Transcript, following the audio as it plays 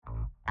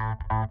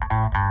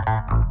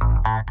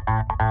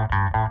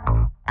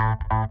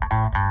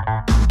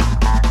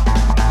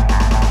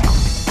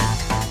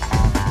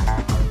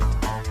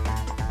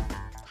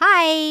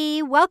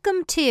Hi,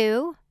 welcome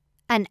to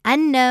An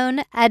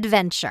Unknown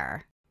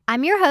Adventure.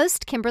 I'm your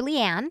host, Kimberly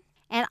Ann,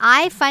 and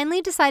I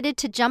finally decided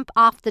to jump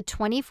off the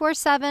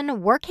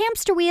 24/7 work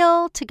hamster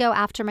wheel to go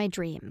after my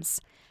dreams.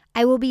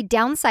 I will be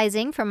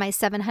downsizing from my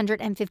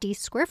 750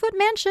 square foot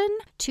mansion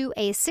to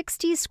a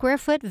 60 square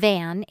foot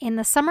van in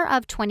the summer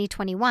of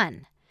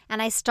 2021.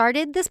 And I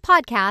started this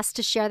podcast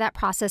to share that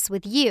process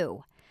with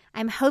you.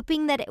 I'm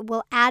hoping that it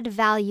will add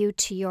value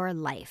to your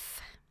life.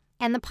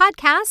 And the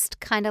podcast,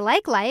 kind of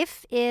like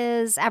life,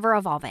 is ever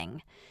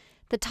evolving.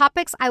 The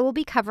topics I will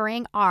be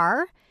covering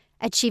are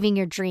achieving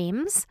your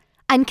dreams,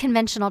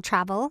 unconventional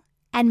travel,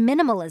 and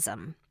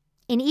minimalism.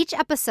 In each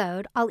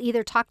episode, I'll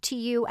either talk to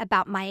you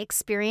about my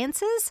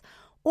experiences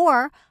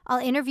or I'll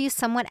interview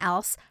someone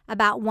else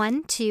about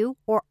one, two,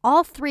 or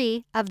all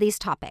three of these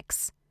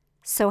topics.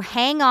 So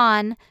hang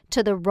on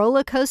to the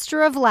roller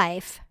coaster of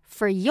life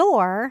for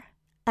your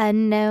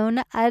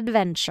unknown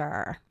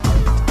adventure.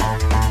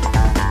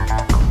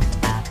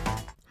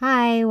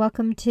 Hi,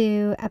 welcome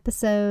to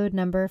episode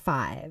number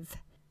 5.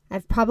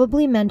 I've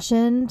probably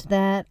mentioned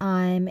that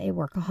I'm a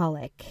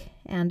workaholic,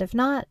 and if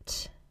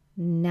not,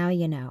 now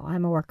you know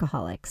I'm a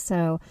workaholic.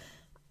 So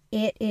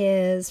it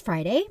is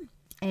Friday,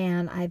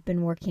 and I've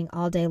been working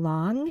all day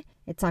long.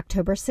 It's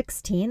October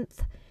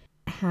 16th.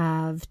 I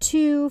have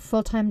 2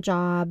 full-time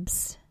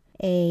jobs,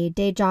 a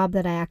day job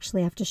that I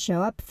actually have to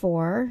show up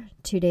for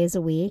 2 days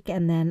a week,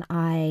 and then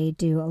I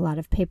do a lot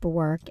of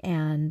paperwork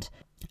and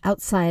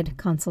outside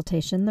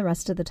consultation the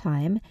rest of the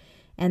time.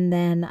 And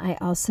then I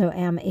also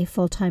am a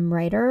full-time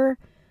writer,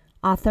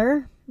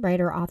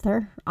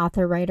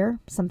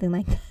 something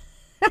like that.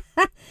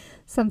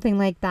 Something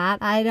like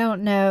that. I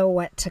don't know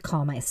what to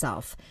call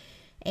myself.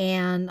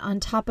 And on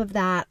top of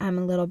that, I'm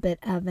a little bit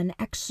of an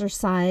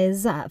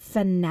exercise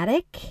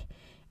fanatic,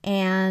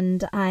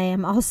 and I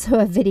am also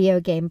a video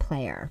game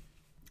player.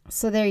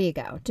 So there you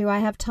go. Do I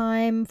have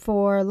time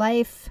for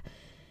life,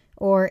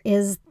 or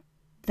is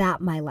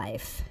that my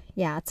life?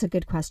 Yeah, it's a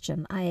good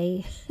question.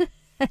 I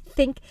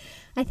think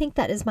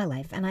that is my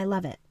life, and I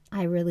love it.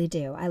 I really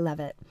do. I love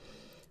it.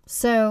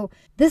 So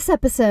this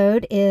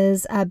episode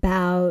is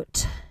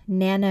about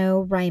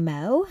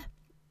NaNoWriMo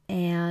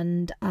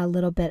and a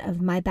little bit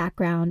of my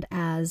background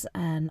as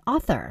an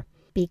author,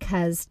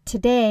 because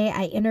today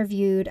I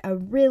interviewed a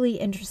really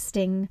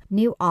interesting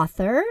new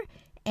author,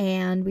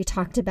 and we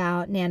talked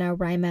about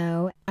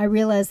NaNoWriMo. I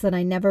realized that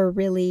I never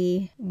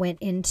really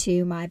went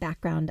into my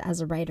background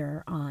as a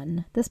writer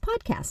on this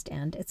podcast,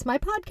 and it's my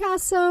podcast,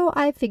 so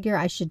I figure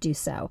I should do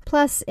so.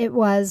 Plus, it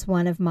was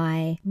one of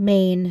my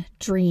main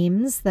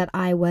dreams that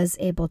I was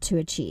able to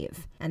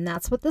achieve, and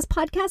that's what this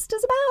podcast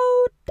is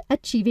about,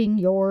 achieving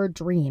your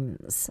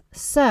dreams.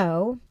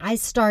 So I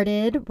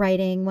started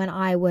writing when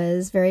I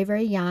was very,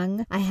 very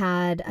young. I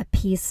had a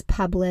piece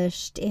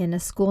published in a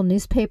school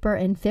newspaper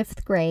in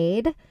 5th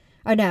grade.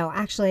 Oh, no,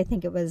 actually, I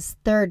think it was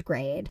 3rd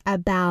grade,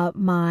 about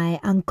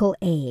my Uncle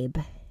Abe.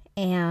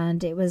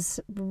 And it was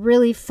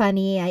really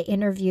funny. I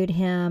interviewed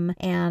him,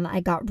 and I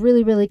got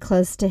really, really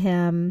close to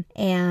him.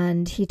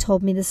 And he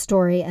told me the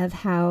story of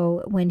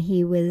how when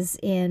he was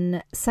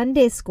in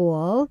Sunday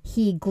school,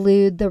 he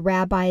glued the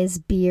rabbi's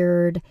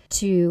beard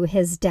to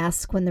his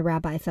desk when the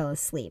rabbi fell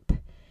asleep.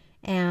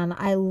 And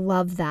I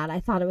love that.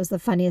 I thought it was the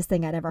funniest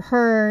thing I'd ever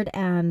heard.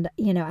 And,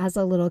 you know, as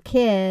a little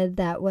kid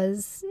that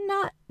was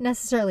not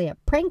necessarily a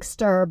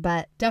prankster,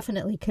 but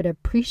definitely could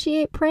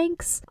appreciate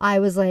pranks, I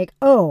was like,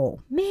 oh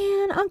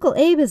man, Uncle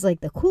Abe is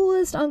like the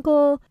coolest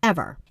uncle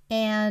ever.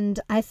 And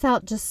I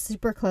felt just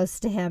super close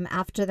to him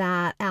after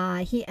that.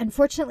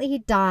 He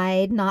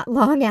died not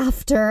long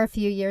after, a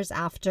few years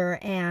after.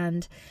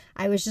 And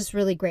I was just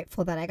really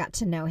grateful that I got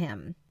to know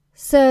him.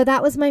 So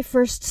that was my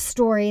first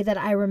story that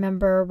I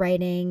remember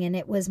writing, and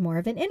it was more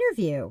of an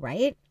interview,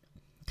 right?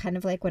 Kind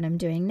of like what I'm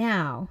doing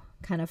now,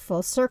 kind of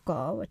full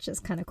circle, which is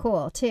kind of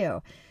cool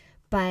too.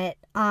 But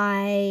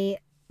I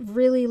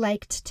really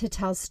liked to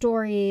tell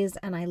stories,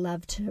 and I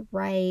loved to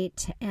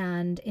write.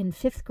 And in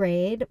 5th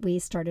grade, we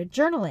started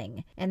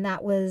journaling, and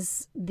that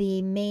was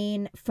the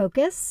main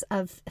focus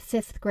of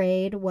 5th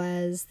grade.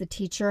 Was the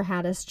teacher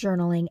had us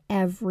journaling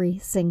every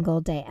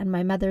single day, and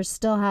my mother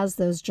still has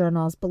those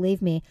journals.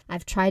 Believe me,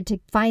 I've tried to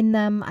find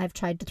them. I've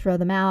tried to throw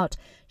them out.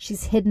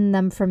 She's hidden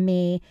them from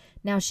me.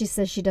 Now she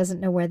says she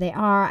doesn't know where they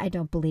are. I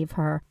don't believe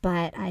her,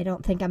 but I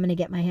don't think I'm going to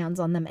get my hands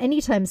on them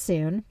anytime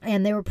soon.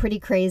 And they were pretty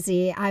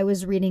crazy. I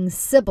was reading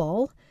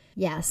Sybil.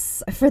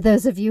 Yes, for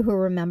those of you who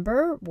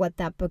remember what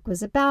that book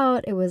was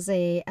about, it was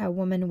a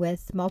woman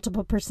with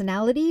multiple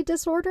personality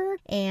disorder,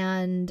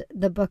 and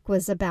the book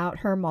was about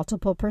her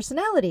multiple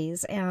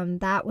personalities,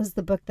 and that was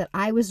the book that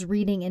I was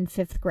reading in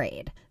 5th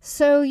grade.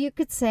 So you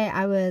could say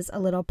I was a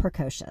little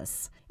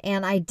precocious.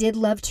 And I did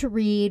love to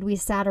read. We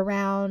sat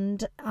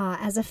around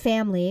as a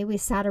family. We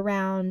sat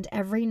around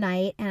every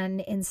night,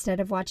 and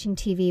instead of watching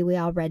TV, we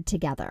all read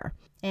together.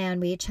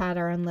 and we each had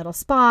our own little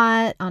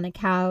spot on a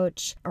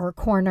couch or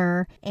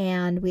corner,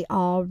 and we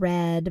all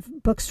read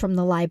books from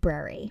the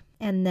library.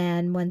 And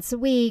then once a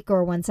week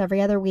or once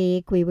every other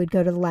week, we would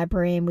go to the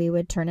library and we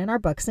would turn in our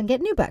books and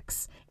get new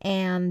books.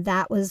 And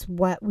that was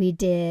what we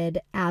did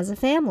as a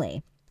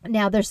family.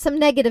 Now, there's some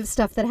negative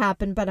stuff that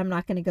happened, but I'm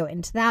not going to go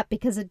into that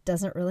because it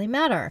doesn't really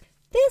matter.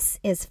 This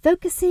is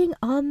focusing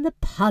on the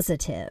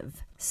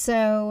positive.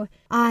 So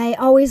I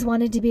always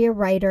wanted to be a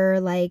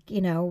writer, like,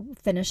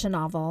 finish a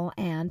novel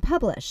and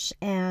publish.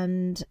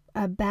 And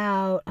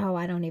about,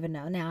 I don't even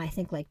know now, I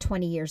think like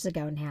 20 years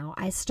ago now,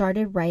 I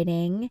started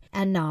writing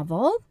a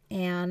novel,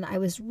 and I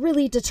was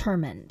really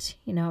determined.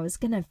 I was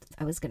going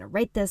to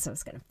write this. I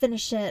was going to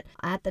finish it.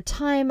 At the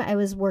time, I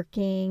was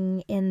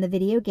working in the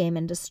video game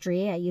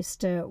industry.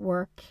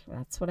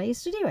 That's what I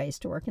used to do. I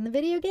used to work in the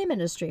video game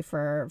industry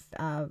for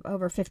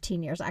over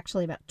 15 years,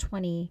 actually about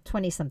 20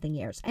 something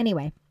years.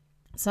 Anyway.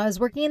 So I was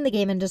working in the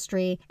game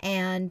industry,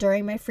 and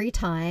during my free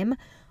time,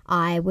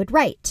 I would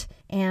write.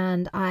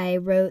 And I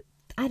wrote,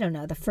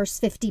 the first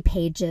 50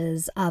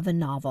 pages of a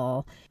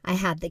novel. I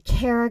had the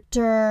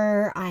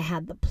character, I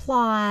had the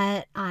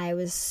plot, I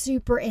was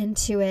super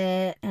into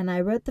it, and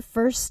I wrote the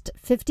first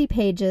 50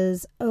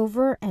 pages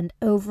over and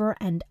over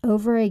and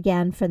over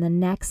again for the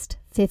next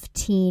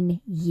 15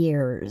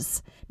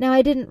 years. Now,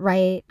 I didn't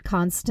write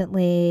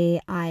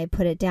constantly. I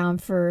put it down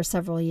for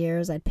several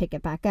years. I'd pick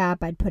it back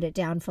up. I'd put it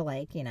down for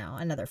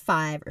another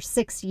 5 or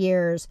 6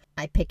 years.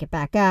 I'd pick it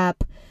back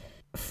up.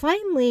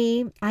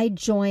 Finally, I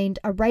joined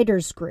a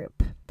writer's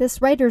group.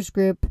 This writer's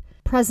group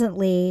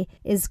presently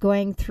is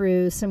going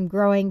through some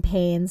growing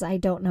pains. I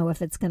don't know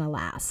if it's going to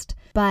last.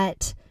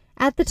 But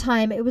at the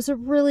time, it was a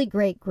really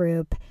great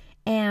group.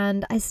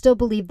 And I still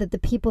believe that the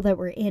people that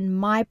were in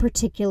my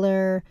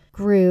particular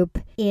group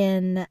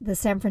in the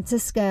San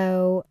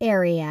Francisco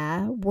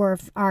area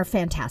are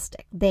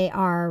fantastic. They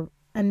are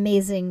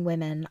amazing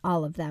women,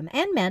 all of them,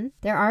 and men.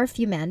 There are a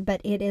few men, but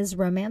it is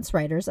Romance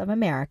Writers of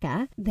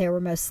America. They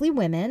were mostly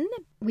women.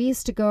 We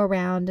used to go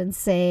around and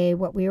say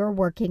what we were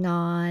working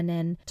on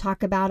and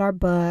talk about our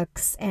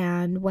books.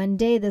 And one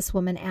day this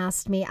woman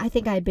asked me, I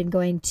think I'd been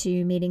going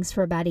to meetings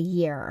for about a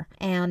year.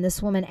 And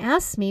this woman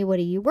asked me, what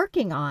are you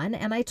working on?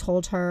 And I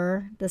told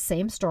her the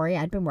same story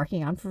I'd been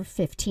working on for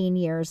 15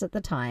 years at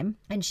the time.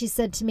 And she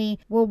said to me,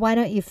 well, why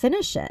don't you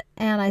finish it?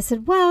 And I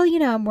said, well,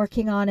 I'm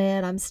working on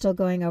it. I'm still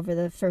going over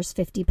the first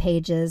 50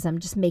 pages. I'm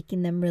just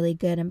making them really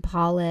good and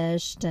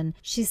polished. And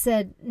she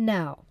said,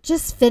 no,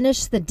 just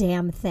finish the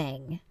damn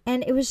thing.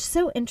 And it was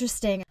so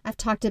interesting. I've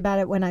talked about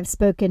it when I've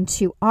spoken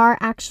to our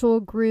actual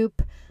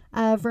group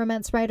of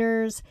romance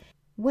writers.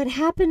 What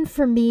happened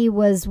for me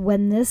was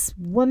when this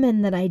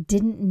woman that I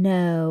didn't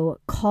know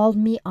called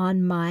me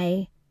on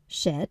my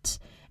shit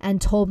and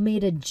told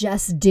me to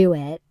just do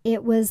it,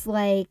 it was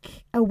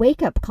like a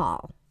wake-up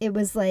call. It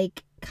was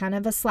like kind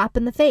of a slap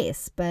in the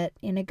face, but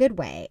in a good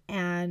way.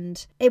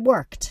 And it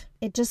worked.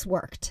 It just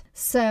worked.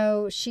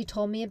 So she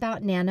told me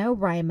about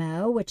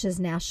NaNoWriMo, which is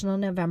National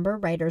November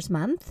Writers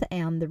Month,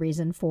 and the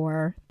reason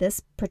for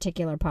this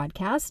particular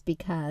podcast,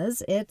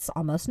 because it's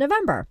almost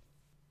November.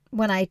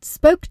 When I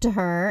spoke to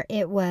her,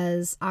 it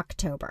was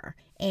October,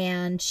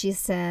 and she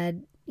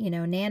said,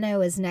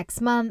 Nano is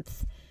next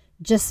month,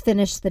 just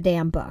finish the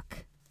damn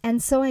book.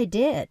 And so I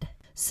did.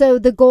 So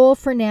the goal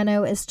for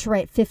Nano is to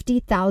write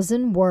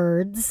 50,000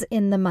 words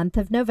in the month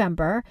of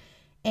November,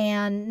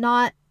 and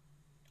not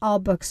all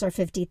books are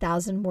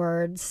 50,000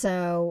 words.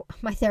 So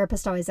my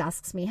therapist always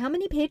asks me, how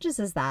many pages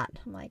is that?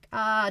 I'm like,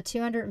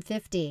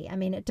 250. I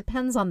mean, it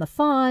depends on the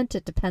font.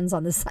 It depends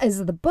on the size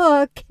of the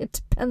book. It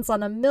depends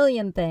on a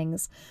million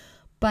things.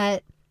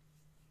 But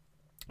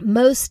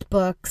most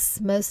books,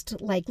 most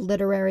like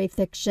literary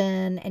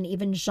fiction and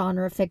even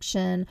genre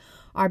fiction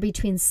are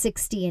between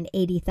 60 and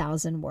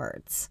 80,000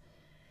 words.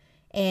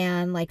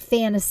 And like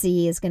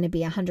fantasy is going to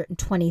be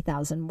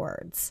 120,000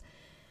 words.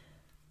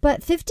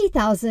 But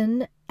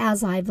 50,000,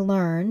 as I've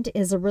learned,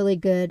 is a really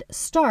good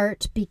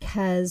start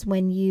because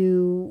when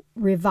you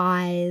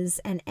revise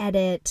and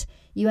edit,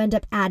 you end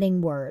up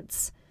adding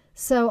words.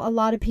 So a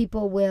lot of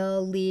people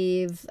will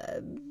leave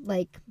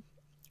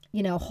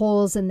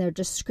holes in their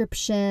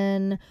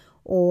description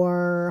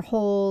or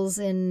holes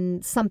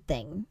in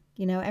something.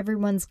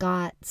 Everyone's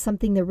got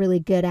something they're really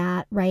good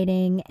at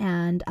writing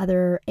and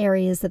other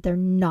areas that they're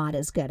not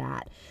as good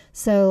at.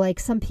 So like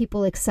some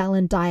people excel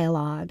in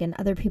dialogue and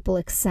other people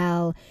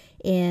excel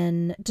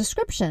in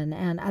description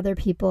and other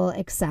people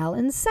excel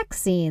in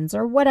sex scenes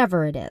or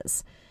whatever it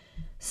is.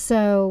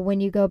 So when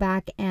you go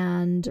back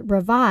and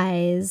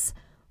revise,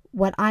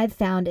 what I've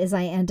found is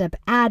I end up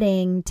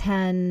adding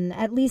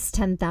at least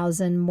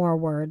 10,000 more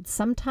words,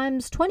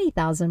 sometimes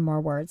 20,000 more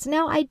words.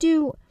 Now I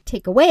do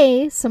take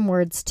away some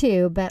words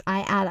too, but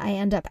I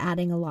end up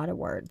adding a lot of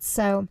words.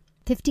 So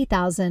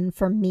 50,000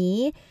 for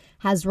me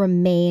has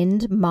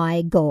remained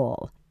my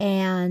goal.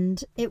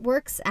 And it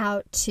works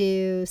out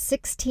to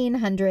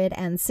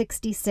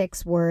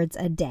 1,666 words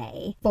a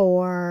day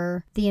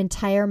for the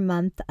entire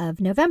month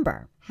of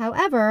November.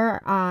 However,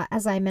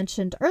 as I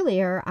mentioned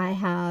earlier, I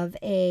have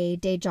a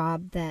day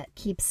job that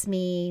keeps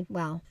me,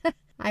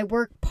 I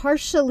work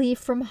partially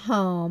from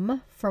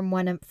home for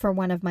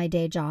one of my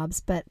day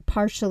jobs, but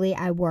partially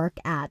I work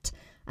at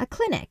a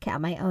clinic,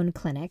 at my own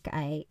clinic.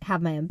 I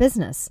have my own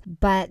business,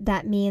 but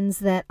that means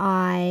that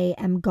I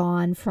am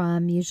gone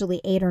from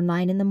usually 8 or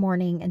 9 in the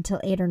morning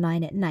until 8 or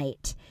 9 at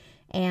night.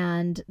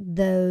 And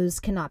those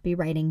cannot be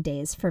writing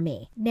days for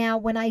me. Now,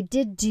 when I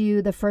did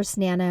do the first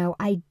Nano,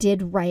 I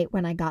did write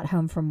when I got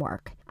home from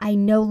work. I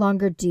no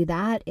longer do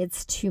that.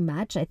 It's too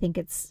much. I think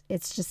it's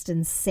just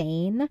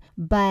insane.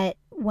 But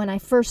when I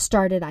first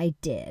started, I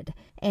did.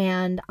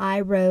 And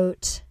I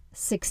wrote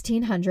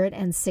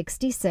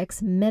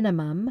 1,666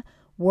 minimum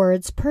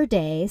words per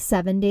day,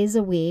 7 days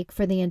a week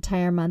for the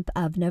entire month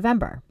of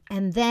November.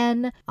 And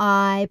then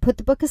I put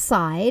the book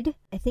aside.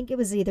 I think it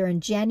was either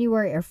in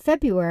January or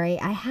February.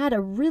 I had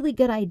a really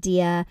good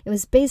idea. It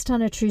was based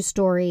on a true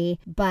story,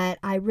 but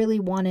I really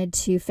wanted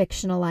to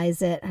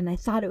fictionalize it, and I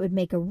thought it would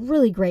make a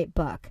really great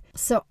book.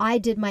 So I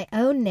did my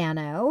own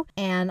Nano,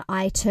 and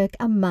I took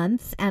a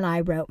month and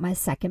I wrote my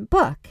second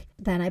book.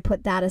 Then I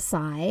put that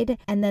aside.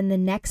 And then the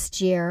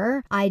next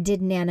year I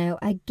did Nano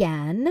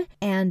again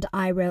and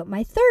I wrote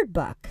my third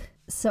book.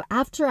 So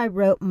after I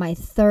wrote my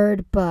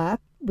third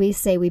book, we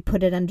say we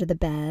put it under the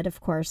bed.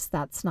 Of course,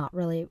 that's not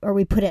really, or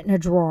we put it in a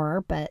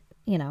drawer, but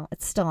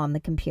it's still on the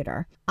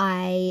computer.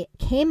 I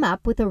came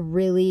up with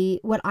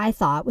what I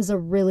thought was a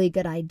really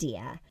good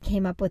idea.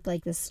 Came up with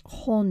like this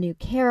whole new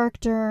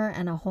character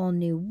and a whole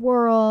new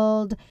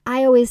world.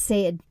 I always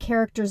say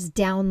characters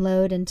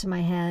download into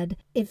my head.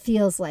 It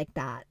feels like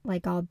that.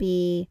 Like I'll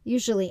be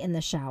usually in the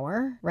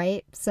shower,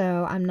 right?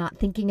 So I'm not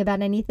thinking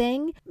about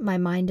anything. My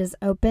mind is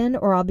open,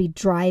 or I'll be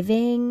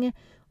driving,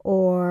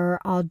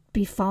 or I'll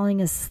be falling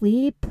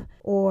asleep,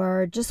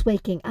 or just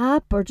waking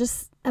up, or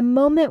just a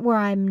moment where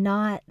I'm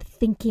not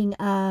thinking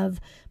of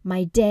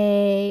my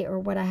day or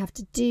what I have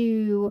to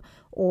do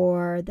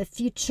or the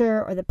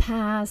future or the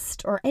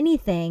past or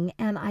anything.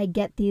 And I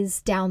get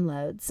these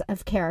downloads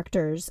of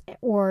characters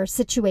or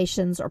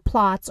situations or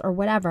plots or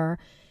whatever.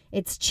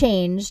 It's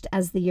changed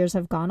as the years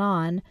have gone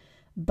on,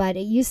 but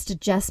it used to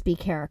just be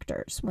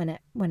characters when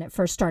it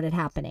first started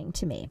happening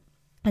to me.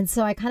 And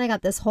so I kind of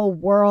got this whole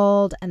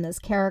world and this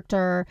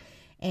character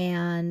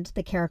and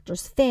the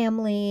character's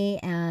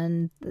family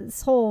and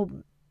this whole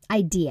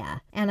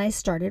idea. And I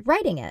started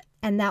writing it.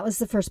 And that was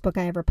the first book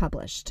I ever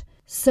published.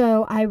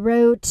 So I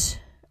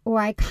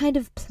kind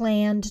of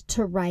planned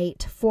to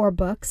write 4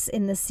 books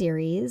in the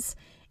series.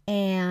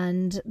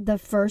 And the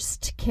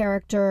first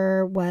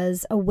character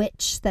was a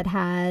witch that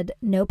had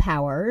no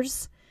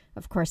powers.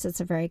 Of course,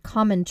 it's a very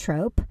common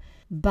trope.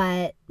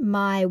 But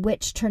my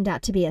witch turned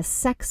out to be a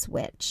sex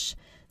witch.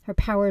 Her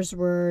powers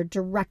were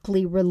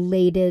directly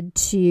related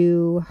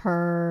to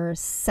her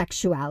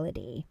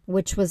sexuality,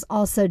 which was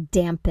also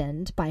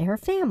dampened by her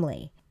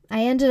family.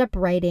 I ended up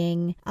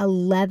writing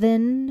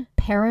 11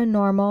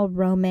 paranormal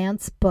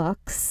romance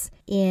books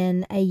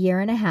in a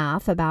year and a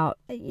half.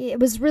 It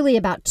was really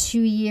about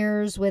 2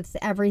 years with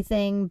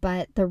everything,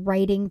 but the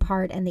writing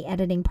part and the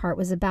editing part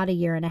was about a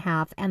year and a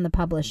half, and the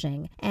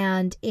publishing.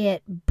 And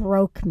it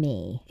broke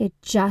me. It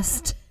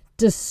just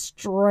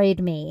destroyed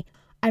me.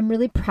 I'm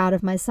really proud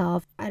of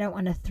myself. I don't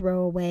want to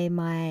throw away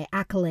my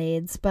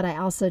accolades, but I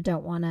also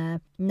don't want to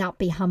not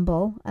be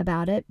humble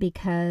about it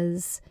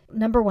because,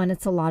 number one,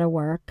 it's a lot of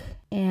work.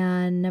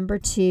 And number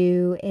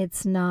two,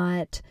 it's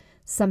not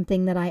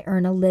something that I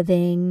earn a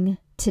living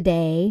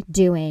today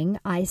doing.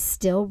 I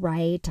still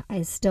write.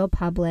 I still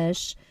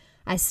publish.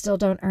 I still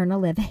don't earn a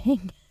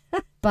living,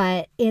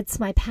 but it's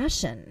my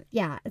passion.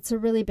 Yeah, it's a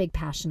really big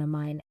passion of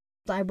mine.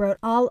 I wrote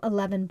all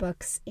 11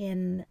 books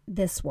in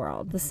this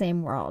world, the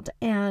same world.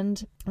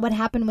 And what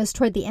happened was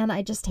toward the end,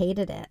 I just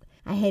hated it.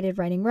 I hated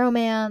writing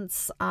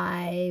romance.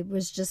 I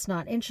was just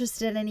not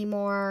interested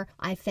anymore.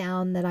 I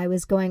found that I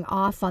was going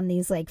off on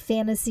these like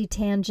fantasy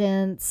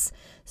tangents.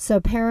 So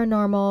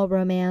paranormal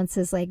romance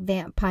is like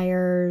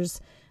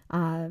vampires.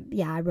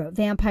 I wrote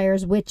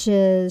vampires,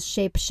 witches,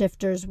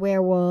 shapeshifters,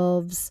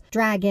 werewolves,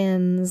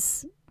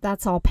 dragons.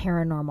 That's all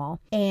paranormal.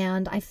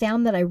 And I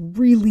found that I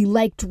really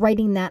liked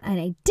writing that, and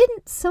I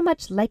didn't so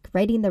much like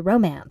writing the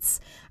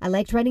romance. I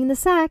liked writing the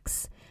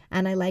sex,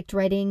 and I liked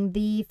writing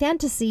the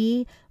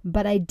fantasy,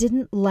 but I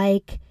didn't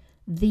like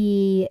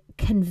the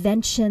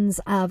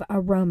conventions of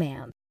a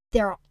romance.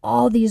 There are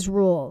all these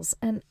rules,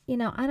 and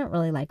I don't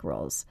really like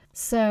rules.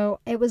 So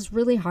it was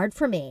really hard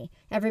for me.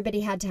 Everybody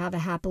had to have a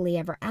happily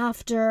ever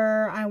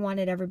after. I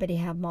wanted everybody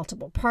to have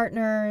multiple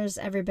partners.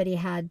 Everybody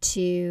had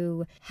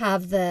to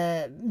have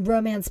the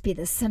romance be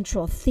the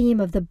central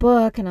theme of the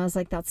book. And I was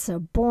like, that's so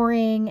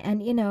boring.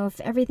 And if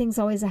everything's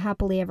always a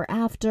happily ever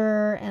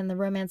after and the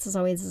romance is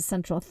always a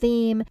central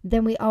theme,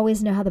 then we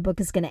always know how the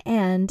book is going to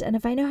end. And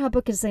if I know how a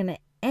book is going to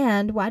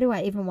end, why do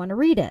I even want to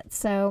read it?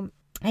 So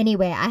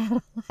anyway,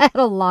 I had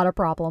a lot of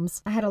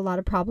problems. I had a lot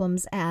of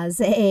problems as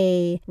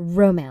a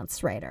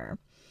romance writer.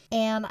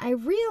 And I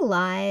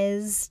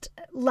realized,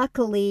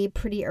 luckily,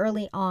 pretty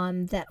early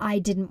on that I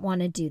didn't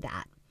want to do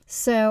that.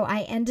 So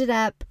I ended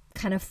up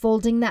kind of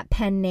folding that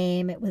pen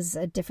name. It was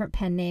a different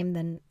pen name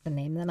than the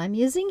name that I'm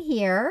using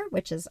here,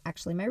 which is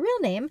actually my real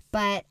name.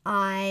 But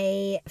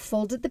I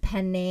folded the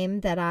pen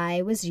name that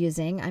I was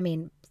using. I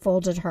mean,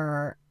 folded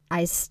her.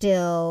 I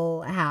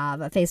still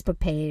have a Facebook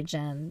page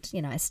and,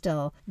 I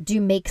still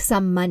do make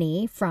some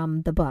money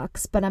from the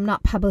books, but I'm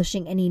not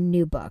publishing any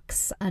new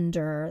books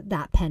under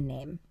that pen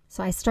name.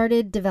 So I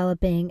started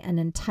developing an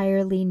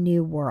entirely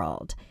new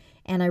world.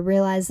 And I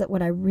realized that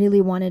what I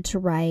really wanted to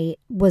write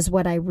was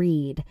what I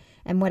read.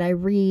 And what I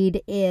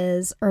read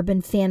is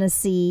urban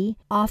fantasy,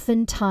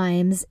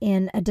 oftentimes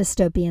in a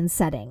dystopian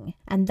setting.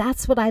 And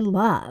that's what I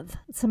love.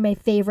 It's my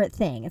favorite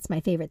thing. It's my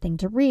favorite thing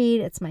to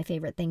read. It's my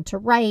favorite thing to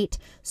write.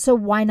 So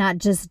why not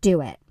just do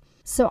it?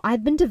 So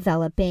I've been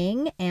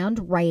developing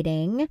and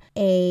writing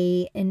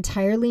an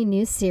entirely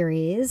new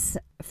series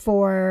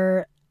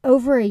for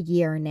over a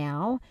year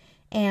now.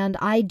 And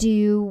I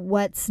do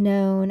what's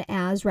known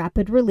as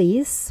rapid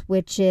release,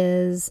 which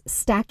is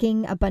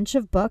stacking a bunch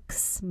of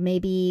books,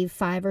 maybe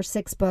 5 or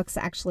 6 books,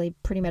 actually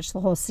pretty much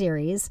the whole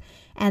series,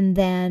 and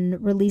then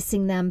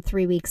releasing them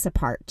 3 weeks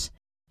apart.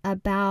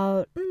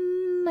 About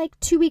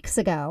 2 weeks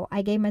ago,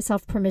 I gave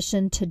myself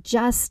permission to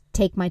just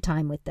take my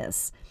time with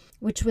this,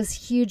 which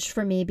was huge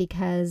for me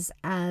because,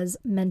 as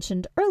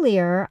mentioned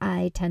earlier,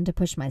 I tend to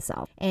push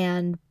myself.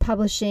 And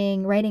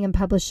writing and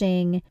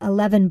publishing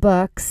 11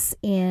 books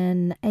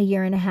in a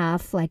year and a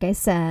half, like I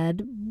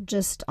said,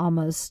 just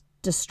almost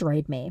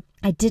destroyed me.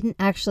 I didn't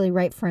actually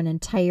write for an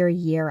entire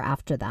year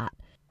after that.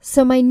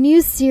 So my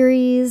new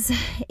series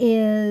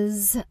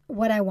is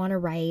what I want to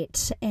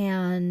write,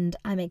 and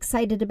I'm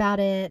excited about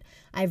it.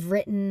 I've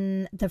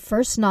written the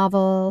first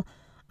novel.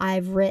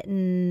 I've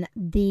written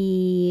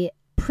the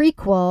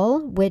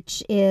prequel,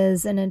 which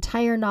is an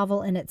entire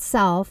novel in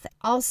itself,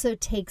 also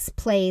takes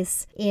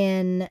place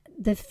in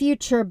the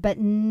future, but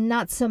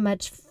not so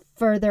much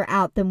further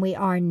out than we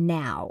are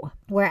now.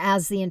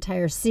 Whereas the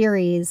entire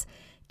series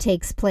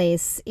takes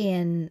place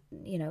in,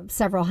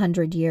 several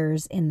hundred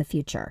years in the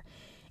future.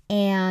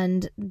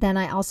 And then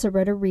I also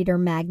wrote a reader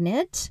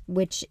magnet,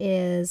 which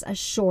is a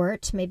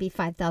short, maybe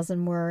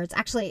 5,000 words.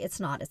 Actually,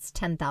 it's not. It's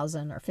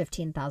 10,000 or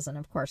 15,000,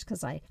 of course,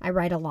 because I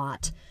write a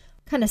lot.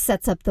 Kind of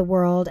sets up the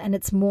world, and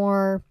it's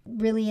more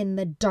really in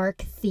the dark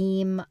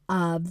theme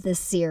of the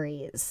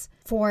series.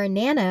 For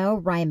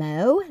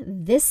NaNoWriMo,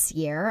 this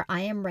year,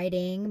 I am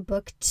writing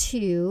book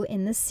 2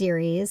 in the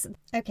series.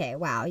 Okay,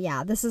 wow,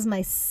 yeah, this is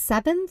my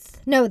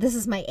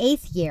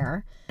 8th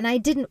year, and I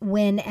didn't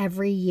win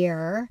every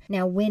year.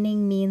 Now,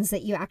 winning means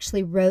that you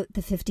actually wrote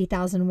the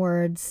 50,000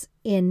 words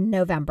in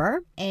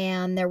November,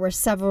 and there were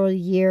several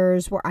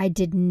years where I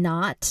did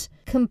not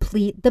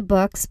complete the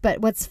books.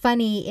 But what's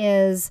funny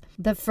is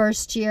the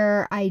first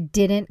year I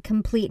didn't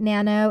complete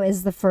Nano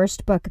is the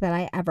first book that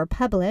I ever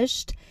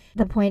published.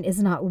 The point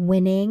is not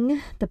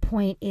winning. The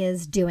point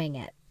is doing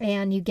it.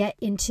 And you get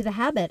into the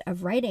habit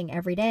of writing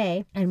every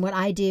day. And what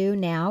I do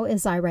now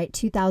is I write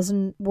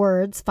 2,000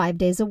 words 5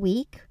 days a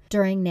week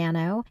during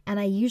Nano. And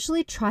I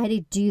usually try to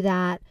do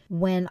that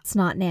when it's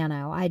not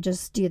Nano. I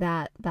just do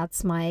that.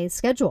 That's my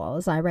schedule,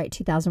 is I write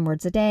 2,000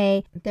 words a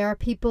day. There are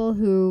people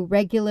who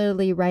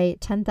regularly write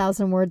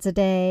 10,000 words a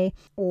day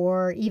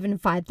or even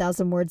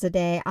 5,000 words a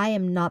day. I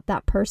am not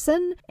that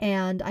person.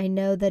 And I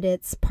know that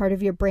it's part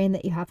of your brain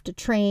that you have to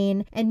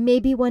train. And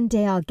maybe one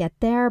day I'll get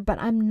there, but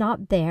I'm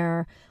not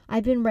there.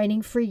 I've been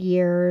writing for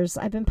years.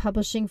 I've been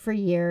publishing for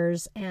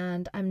years,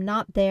 and I'm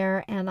not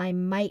there, and I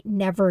might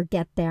never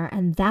get there.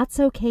 And that's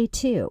okay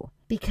too,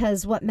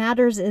 because what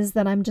matters is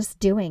that I'm just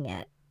doing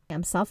it.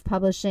 I'm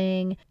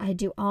self-publishing. I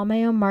do all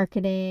my own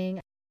marketing.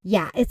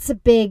 Yeah, it's a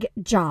big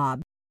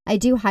job. I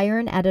do hire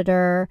an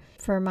editor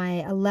for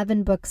my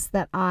 11 books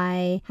that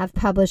I have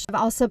published. I've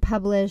also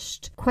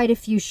published quite a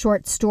few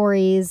short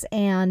stories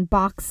and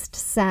boxed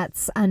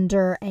sets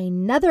under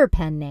another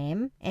pen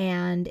name,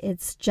 and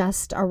it's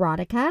just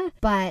erotica.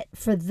 But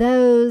for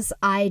those,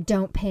 I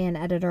don't pay an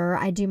editor.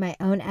 I do my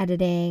own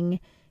editing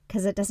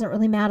because it doesn't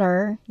really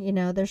matter.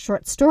 They're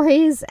short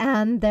stories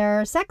and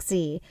they're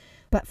sexy.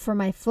 But for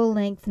my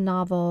full-length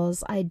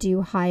novels, I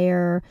do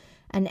hire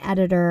an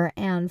editor,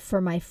 and for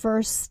my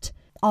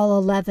all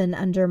 11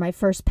 under my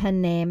first pen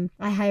name,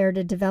 I hired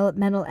a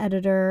developmental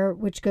editor,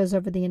 which goes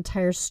over the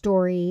entire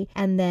story.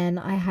 And then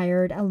I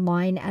hired a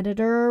line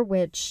editor,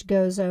 which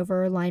goes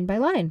over line by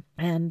line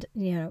and,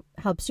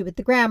 helps you with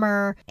the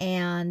grammar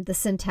and the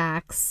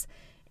syntax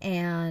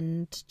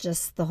and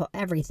just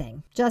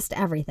everything.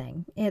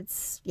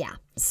 Yeah.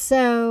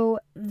 So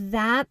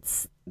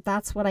that's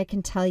what I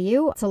can tell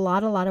you. It's a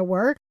lot of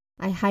work.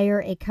 I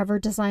hire a cover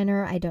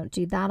designer. I don't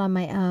do that on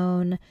my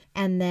own.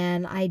 And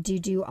then I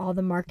do all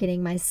the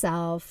marketing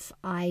myself.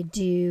 I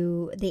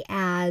do the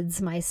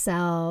ads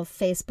myself,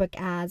 Facebook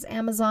ads,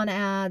 Amazon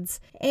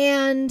ads,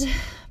 and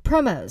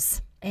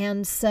promos.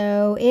 And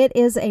so it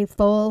is a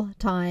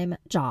full-time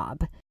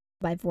job.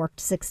 I've worked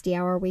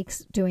 60-hour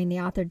weeks doing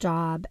the author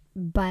job,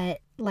 but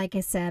like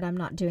I said, I'm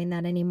not doing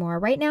that anymore.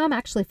 Right now, I'm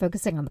actually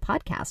focusing on the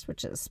podcast,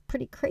 which is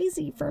pretty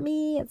crazy for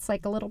me. It's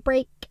like a little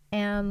break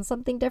and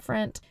something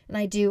different. And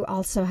I do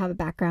also have a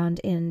background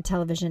in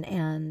television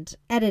and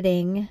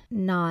editing,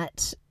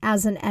 not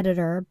as an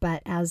editor,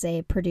 but as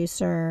a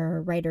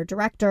producer, writer,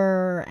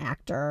 director,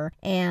 actor,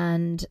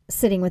 and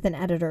sitting with an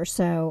editor.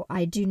 So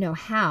I do know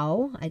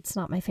how. It's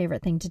not my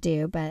favorite thing to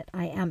do, but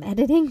I am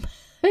editing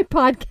my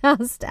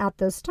podcast at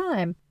this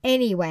time.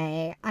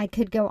 Anyway, I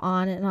could go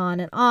on and on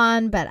and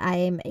on, but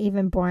I'm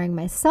even boring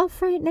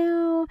myself right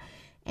now.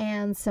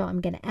 And so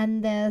I'm going to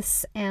end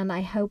this, and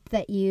I hope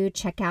that you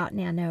check out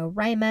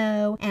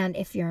NaNoWriMo. And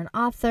if you're an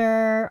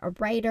author, a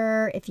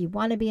writer, if you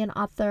want to be an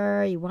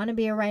author, you want to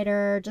be a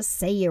writer, just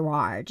say you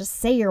are. Just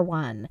say you're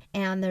one.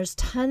 And there's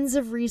tons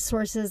of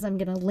resources. I'm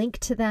going to link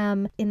to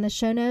them in the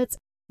show notes.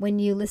 When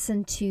you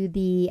listen to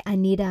the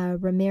Anita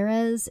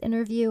Ramirez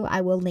interview, I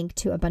will link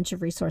to a bunch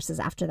of resources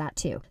after that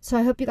too. So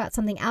I hope you got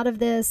something out of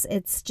this.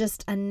 It's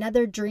just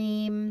another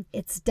dream.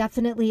 It's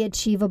definitely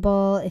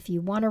achievable. If you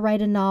want to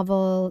write a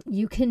novel,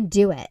 you can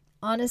do it.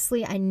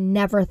 Honestly, I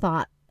never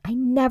thought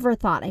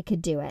I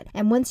could do it.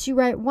 And once you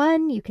write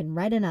one, you can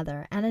write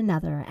another and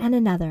another and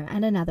another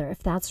and another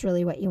if that's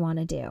really what you want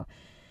to do.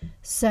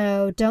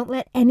 So don't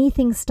let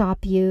anything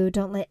stop you.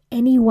 Don't let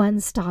anyone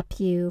stop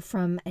you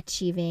from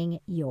achieving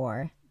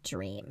your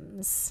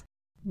dreams.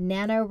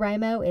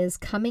 NaNoWriMo is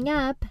coming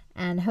up,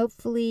 and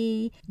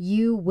hopefully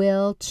you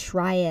will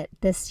try it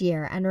this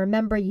year. And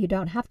remember, you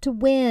don't have to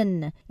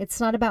win. It's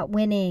not about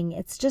winning.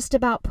 It's just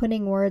about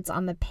putting words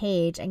on the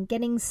page and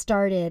getting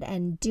started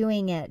and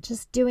doing it,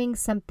 just doing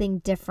something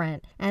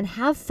different, and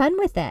have fun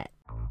with it.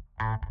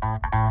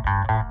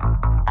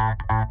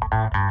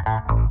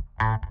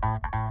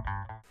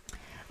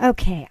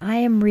 Okay, I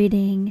am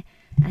reading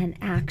an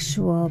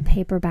actual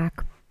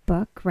paperback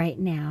book right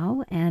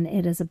now, and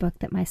it is a book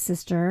that my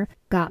sister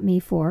got me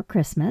for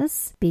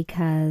Christmas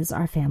because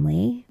our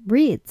family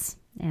reads,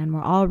 and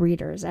we're all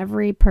readers,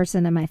 every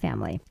person in my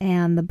family.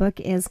 And the book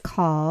is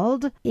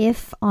called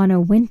If on a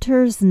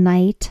Winter's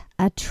Night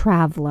a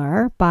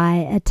Traveler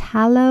by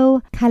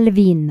Italo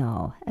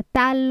Calvino.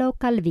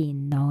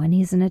 And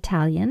he's an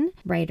Italian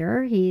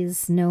writer.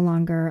 He's no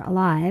longer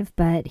alive,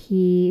 but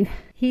his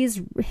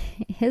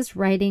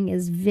writing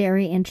is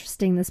very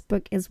interesting. This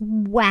book is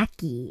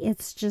wacky.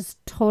 It's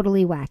just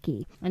totally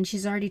wacky. And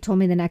she's already told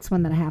me the next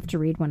one that I have to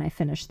read when I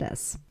finish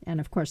this. And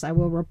of course, I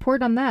will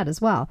report on that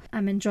as well.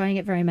 I'm enjoying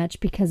it very much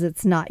because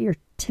it's not your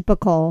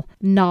typical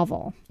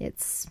novel.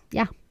 It's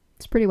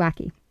pretty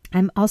wacky.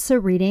 I'm also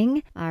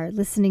reading or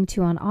listening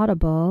to on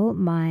Audible.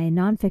 My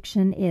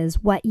nonfiction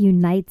is What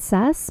Unites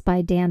Us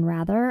by Dan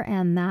Rather,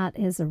 and that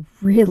is a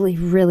really,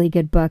 really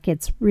good book.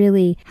 It's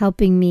really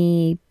helping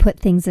me put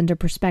things into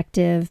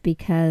perspective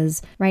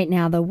because right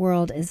now the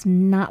world is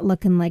not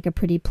looking like a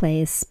pretty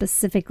place,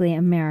 specifically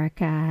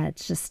America.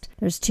 It's just,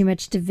 there's too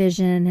much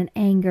division and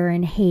anger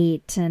and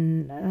hate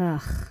and, a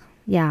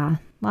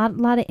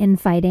lot of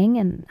infighting,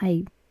 and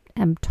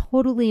I'm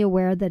totally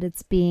aware that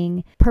it's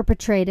being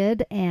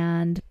perpetrated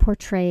and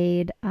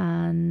portrayed,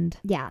 and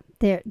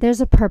there's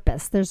a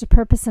purpose. There's a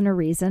purpose and a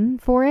reason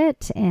for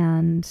it.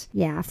 And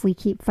if we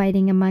keep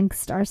fighting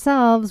amongst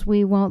ourselves,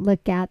 we won't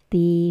look at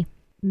the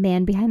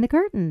man behind the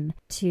curtain,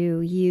 to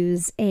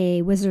use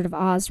a Wizard of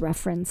Oz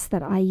reference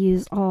that I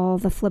use all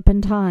the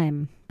flippin'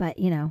 time. But,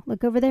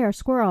 look over there,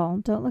 squirrel.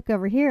 Don't look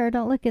over here.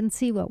 Don't look and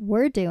see what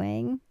we're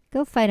doing.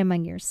 Go fight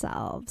among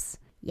yourselves.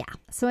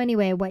 So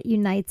anyway, What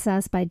Unites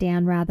Us by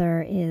Dan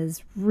Rather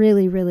is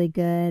really, really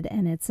good.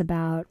 And it's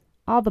about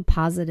all the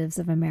positives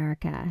of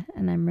America.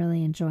 And I'm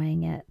really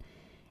enjoying it.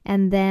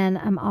 And then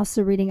I'm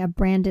also reading a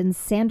Brandon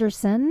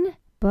Sanderson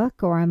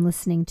book, or I'm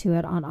listening to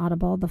it on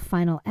Audible, The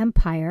Final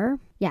Empire.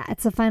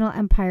 It's a Final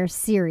Empire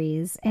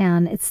series.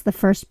 And it's the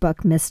first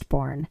book,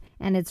 Mistborn.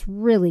 And it's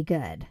really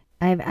good.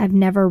 I've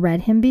never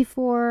read him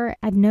before.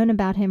 I've known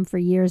about him for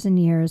years and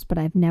years, but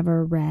I've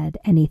never read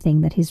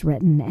anything that he's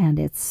written, and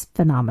it's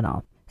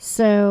phenomenal.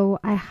 So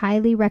I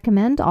highly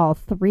recommend all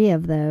three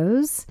of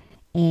those,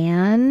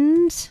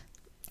 and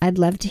I'd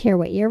love to hear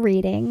what you're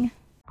reading.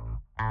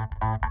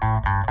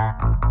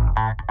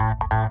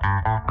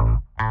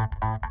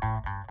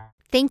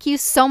 Thank you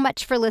so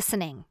much for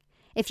listening.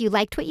 If you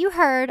liked what you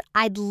heard,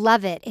 I'd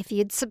love it if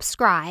you'd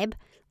subscribe.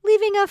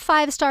 Leaving a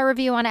 5-star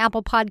review on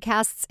Apple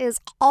Podcasts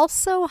is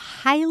also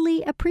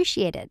highly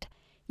appreciated.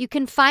 You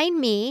can find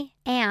me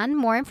and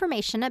more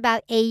information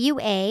about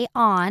AUA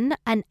on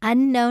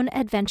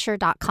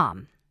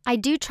anunknownadventure.com. I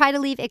do try to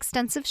leave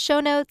extensive show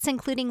notes,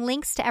 including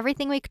links to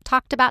everything we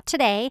talked about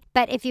today.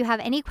 But if you have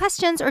any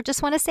questions or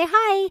just want to say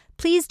hi,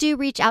 please do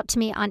reach out to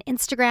me on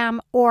Instagram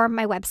or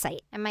my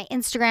website. And my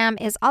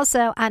Instagram is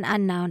also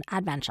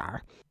anunknownadventure.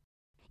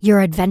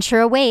 Your adventure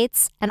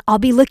awaits, and I'll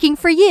be looking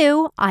for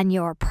you on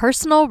your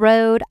personal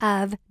road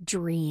of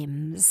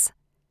dreams.